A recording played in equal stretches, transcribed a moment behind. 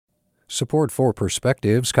Support for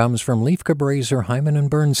Perspectives comes from Leif Cabraser, Hyman and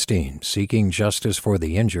Bernstein, seeking justice for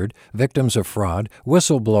the injured, victims of fraud,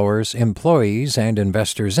 whistleblowers, employees, and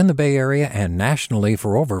investors in the Bay Area and nationally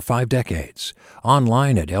for over 5 decades.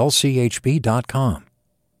 Online at lchb.com.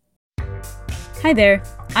 Hi there,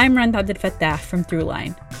 I'm Rand Abdel-Fattah from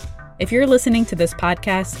Throughline. If you're listening to this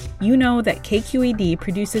podcast, you know that KQED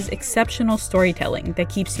produces exceptional storytelling that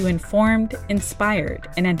keeps you informed, inspired,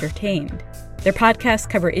 and entertained. Their podcasts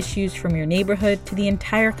cover issues from your neighborhood to the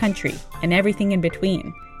entire country and everything in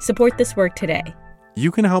between. Support this work today.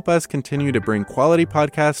 You can help us continue to bring quality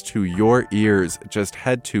podcasts to your ears. Just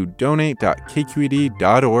head to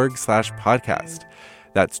donate.kqed.org/podcast.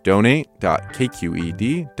 That's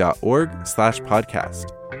donate.kqed.org/podcast.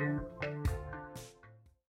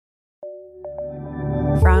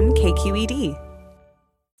 From KQED.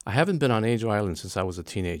 I haven't been on Angel Island since I was a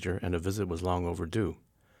teenager, and a visit was long overdue.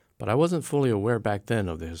 But I wasn't fully aware back then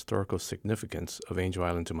of the historical significance of Angel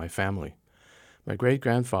Island to my family. My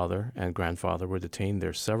great-grandfather and grandfather were detained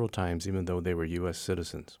there several times, even though they were U.S.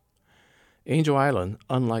 citizens. Angel Island,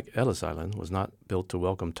 unlike Ellis Island, was not built to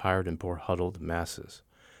welcome tired and poor huddled masses,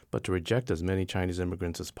 but to reject as many Chinese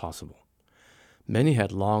immigrants as possible. Many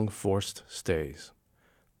had long forced stays.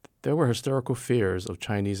 There were hysterical fears of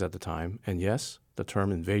Chinese at the time, and yes, the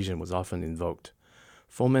term invasion was often invoked,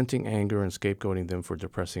 fomenting anger and scapegoating them for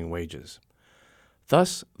depressing wages.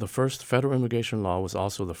 Thus, the first federal immigration law was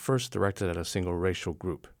also the first directed at a single racial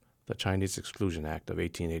group, the Chinese Exclusion Act of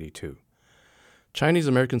 1882. Chinese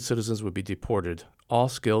American citizens would be deported. All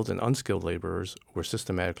skilled and unskilled laborers were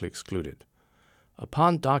systematically excluded.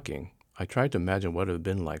 Upon docking, I tried to imagine what it would have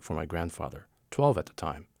been like for my grandfather, 12 at the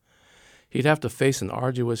time. He'd have to face an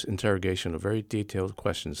arduous interrogation of very detailed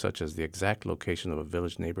questions such as the exact location of a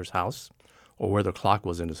village neighbor's house or where the clock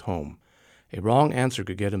was in his home. A wrong answer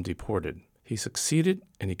could get him deported. He succeeded,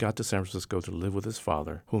 and he got to San Francisco to live with his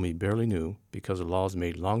father, whom he barely knew because the laws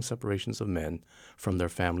made long separations of men from their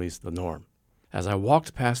families the norm. As I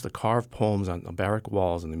walked past the carved poems on the barrack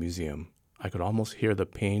walls in the museum, I could almost hear the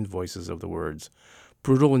pained voices of the words,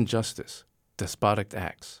 brutal injustice, despotic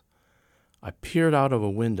acts. I peered out of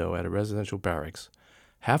a window at a residential barracks.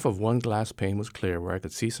 Half of one glass pane was clear where I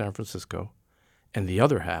could see San Francisco, and the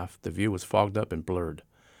other half, the view was fogged up and blurred.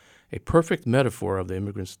 A perfect metaphor of the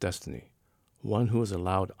immigrant's destiny, one who is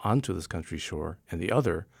allowed onto this country's shore, and the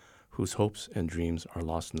other whose hopes and dreams are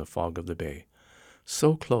lost in the fog of the bay,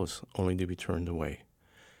 so close only to be turned away.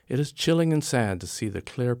 It is chilling and sad to see the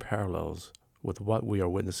clear parallels with what we are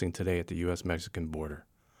witnessing today at the U.S. Mexican border.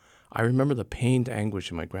 I remember the pained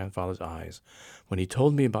anguish in my grandfather's eyes when he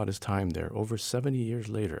told me about his time there over 70 years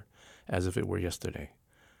later, as if it were yesterday.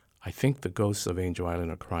 I think the ghosts of Angel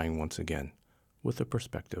Island are crying once again. With a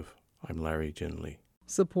perspective, I'm Larry Jin Lee.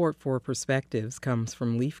 Support for Perspectives comes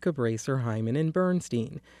from Leif Cabraser, Hyman and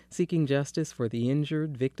Bernstein, seeking justice for the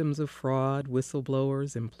injured, victims of fraud,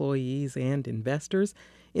 whistleblowers, employees, and investors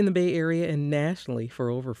in the Bay Area and nationally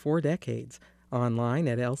for over 4 decades. Online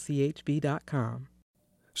at lchb.com.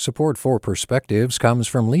 Support for Perspectives comes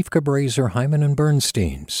from Leif Cabraser, Hyman and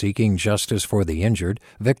Bernstein, seeking justice for the injured,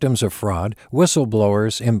 victims of fraud,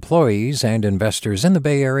 whistleblowers, employees, and investors in the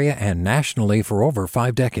Bay Area and nationally for over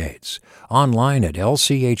 5 decades. Online at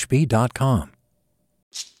lchb.com.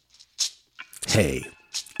 Hey,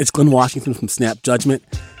 it's Glenn Washington from Snap Judgment,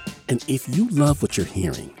 and if you love what you're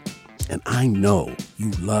hearing, and I know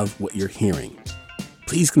you love what you're hearing,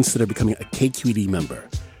 please consider becoming a KQED member.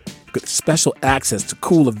 Get special access to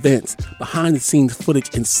cool events, behind-the-scenes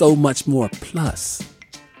footage, and so much more. Plus,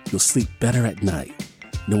 you'll sleep better at night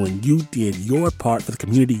knowing you did your part for the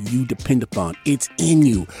community you depend upon. It's in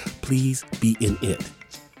you. Please be in it.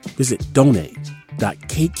 Visit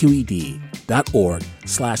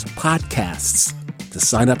donate.kqed.org/podcasts to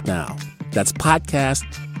sign up now. That's podcast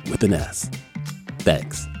with an S.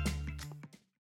 Thanks.